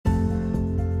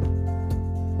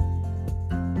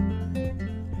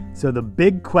So the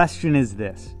big question is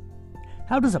this: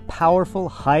 how does a powerful,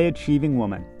 high-achieving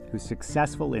woman who's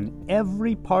successful in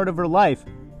every part of her life,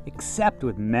 except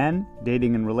with men,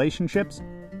 dating, and relationships,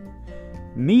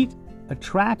 meet,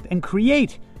 attract, and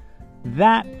create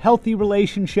that healthy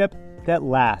relationship that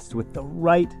lasts with the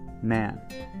right man?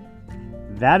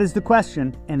 That is the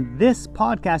question, and this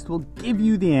podcast will give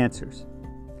you the answers.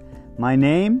 My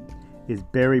name is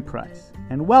Barry Price,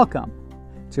 and welcome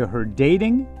to Her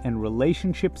Dating and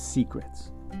Relationship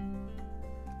Secrets.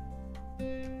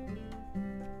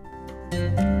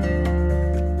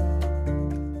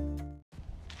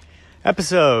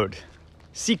 Episode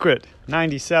Secret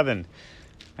 97.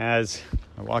 As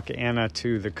I walk Anna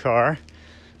to the car,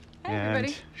 Hi, and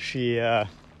everybody. she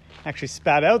actually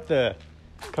spat out the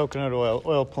coconut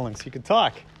oil pulling, so you can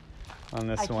talk on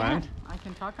this one. I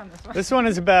can talk on this one. This one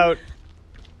is about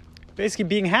basically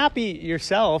being happy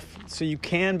yourself so you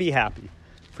can be happy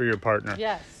for your partner.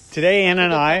 Yes. Today, Anna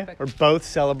and Good I topic. are both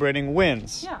celebrating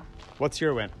wins. Yeah. What's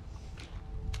your win?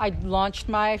 I launched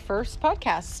my first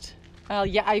podcast.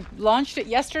 I launched it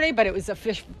yesterday, but it was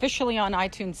officially on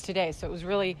iTunes today. So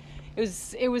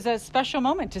it was a special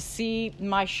moment to see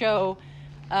my show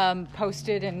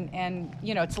posted and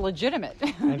it's legitimate.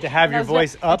 And to have your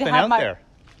voice up and out there.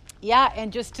 Yeah,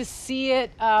 and just to see it,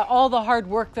 all the hard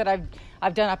work that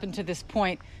I've done up until this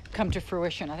point come to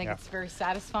fruition. I think it's very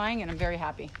satisfying, and I'm very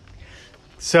happy.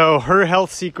 So Her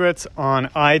Health Secrets on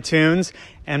iTunes.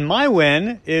 And my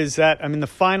win is that I'm in the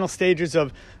final stages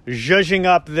of zhuzhing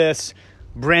up this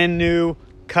brand new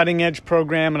cutting edge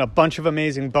program and a bunch of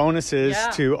amazing bonuses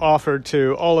to offer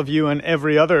to all of you and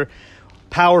every other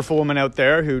powerful woman out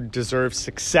there who deserves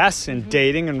success in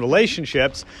dating and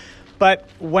relationships. But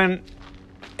when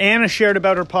Anna shared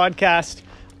about her podcast,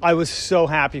 I was so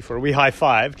happy for her. We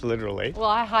high-fived, literally. Well,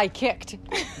 I high-kicked.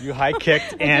 You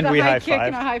high-kicked and we high-fived. Kick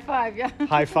and a high-five, yeah.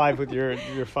 High-five with your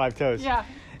 5 toes. Yeah.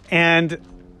 And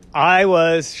I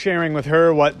was sharing with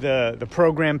her what the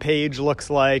program page looks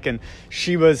like, and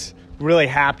she was really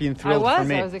happy and thrilled for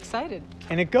me. I was excited.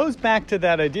 And it goes back to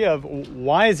that idea of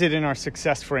why is it in our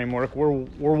success framework we're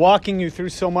walking you through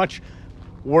so much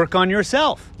work on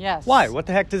yourself? Yes. Why? What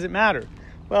the heck does it matter?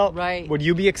 Well, right. Would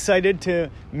you be excited to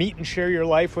meet and share your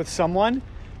life with someone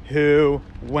who,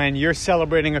 when you're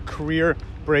celebrating a career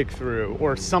breakthrough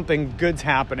or something good's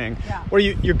happening, or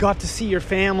you got to see your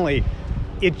family,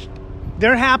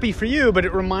 they're happy for you, but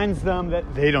it reminds them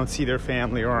that they don't see their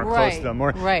family or aren't close to them,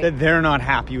 or that they're not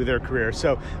happy with their career.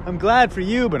 So I'm glad for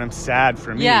you, but I'm sad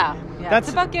for me. Yeah. That's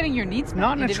it's about getting your needs met.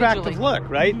 not an attractive look,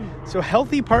 right? Mm-hmm. So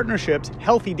healthy partnerships,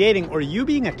 healthy dating, or you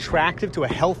being attractive to a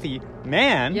healthy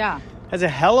man has a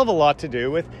hell of a lot to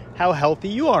do with how healthy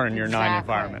you are in your 9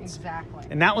 environments. Exactly.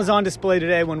 And that was on display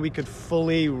today when we could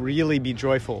fully, really be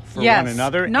joyful for one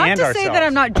another and ourselves. Not to say that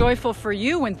I'm not joyful for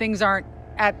you when things aren't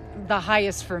at the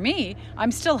highest for me.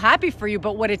 I'm still happy for you,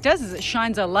 but what it does is it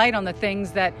shines a light on the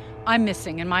things that I'm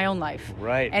missing in my own life.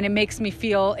 Right. And it makes me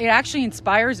feel, it actually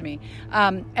inspires me.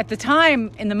 At the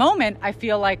time, in the moment, I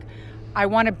feel like I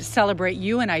want to celebrate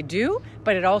you, and I do,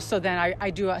 but it also then I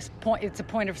do it's a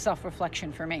point of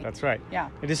self-reflection for me. That's right. Yeah.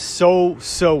 It is so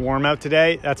warm out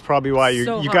today. That's probably why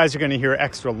you guys are going to hear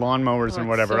extra lawnmowers and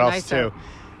whatever else nice too. out.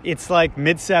 It's like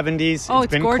mid-70s. Oh,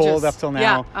 it's been gorgeous. cold up till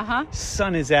now. Yeah.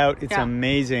 Sun is out. It's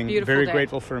amazing. Beautiful Very day.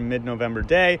 grateful for a mid-November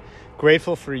day.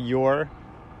 Grateful for your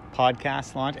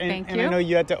podcast launch. Thank and you. I know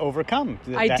you had to overcome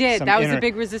I did. That was a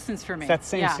big resistance for me. It's that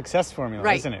same success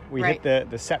formula, isn't it? We hit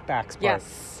the setbacks part.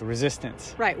 Yes. The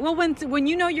resistance. Right. Well, when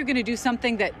you know you're going to do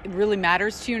something that really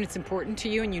matters to you and it's important to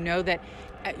you, and you know that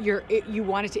you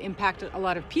want it to impact a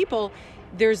lot of people,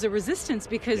 there's a resistance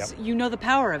because you know the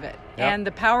power of it. And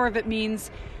the power of it means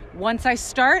once I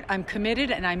start, I'm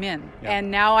committed and I'm in.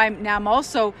 And now I'm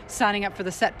also signing up for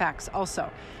the setbacks also.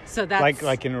 So that's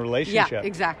like in a relationship. Yeah,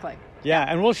 exactly. Yeah,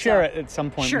 and we'll share at some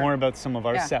point more about some of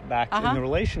our setbacks in the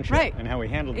relationship and how we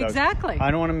handled those. Exactly. I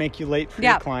don't want to make you late for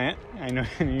your client. I know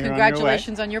you're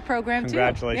Congratulations on on your program,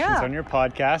 Congratulations on your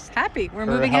podcast. Happy. We're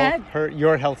moving ahead.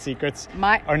 Your health secrets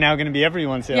are now going to be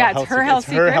everyone's health secrets. Her health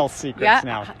secrets. Her health secrets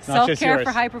now. Not Self-care just yours.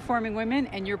 for high-performing women,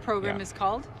 and your program is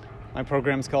called? My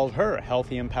program's called Her,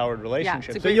 Healthy Empowered Relationships.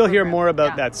 It's a So great you'll hear program. more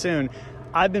about that soon.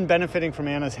 I've been benefiting from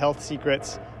Anna's health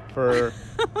secrets for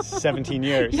 17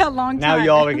 years. Yeah, long time. Now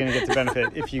y'all are going to get to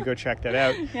benefit if you go check that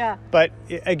out. Yeah. But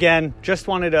again, just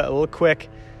wanted a little quick,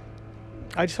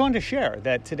 I just wanted to share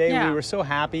that today we were so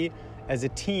happy as a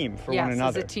team for one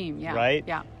another. Yes, as a team, Right?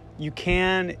 Yeah. You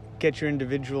can get your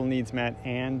individual needs met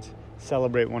and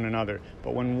celebrate one another.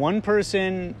 But when one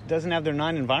person doesn't have their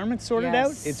 9 environments sorted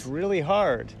out, it's really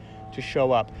hard to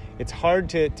show up. It's hard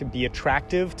to be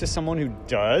attractive to someone who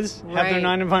does have their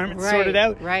 9 environments sorted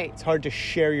out. Right. It's hard to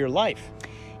share your life.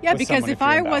 Yeah, because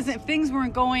if things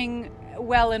weren't going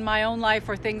well in my own life,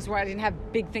 or things where I didn't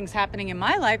have big things happening in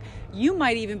my life, you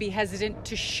might even be hesitant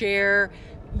to share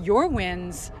your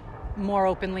wins more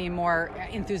openly and more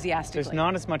enthusiastically. There's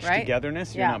not as much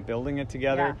togetherness. You're not building it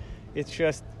together. It's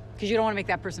just... because you don't want to make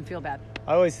that person feel bad.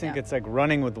 I always think it's like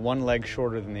running with one leg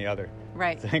shorter than the other.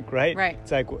 Right. It's like, right?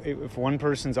 It's like if one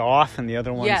person's off and the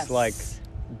other one's like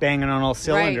banging on all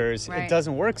cylinders, it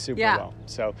doesn't work super well.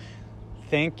 So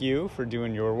thank you for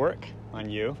doing your work on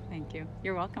you. Thank you.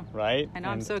 You're welcome. Right? I know,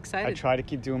 I'm so excited. I try to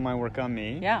keep doing my work on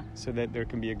me. Yeah. So that there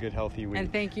can be a good, healthy week. And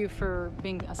thank you for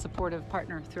being a supportive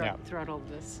partner throughout all of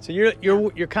this. So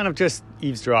you're kind of just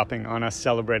eavesdropping on us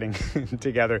celebrating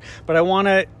together. But I want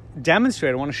to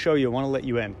demonstrate, I want to show you, I want to let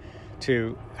you in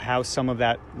to how some of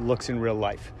that looks in real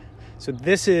life. So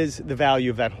this is the value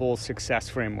of that whole success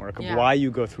framework of why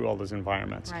you go through all those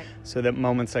environments. Right. So that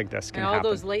moments like this can happen. And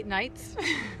all those late nights,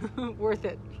 worth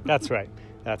it. That's right.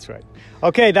 That's right.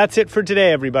 Okay, that's it for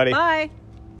today, everybody. Bye.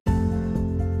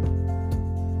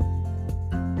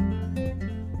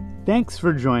 Thanks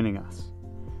for joining us.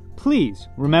 Please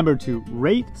remember to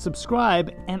rate,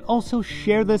 subscribe, and also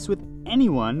share this with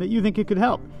anyone that you think it could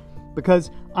help.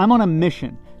 Because I'm on a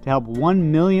mission to help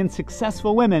 1 million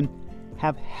successful women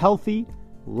have healthy,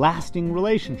 lasting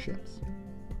relationships.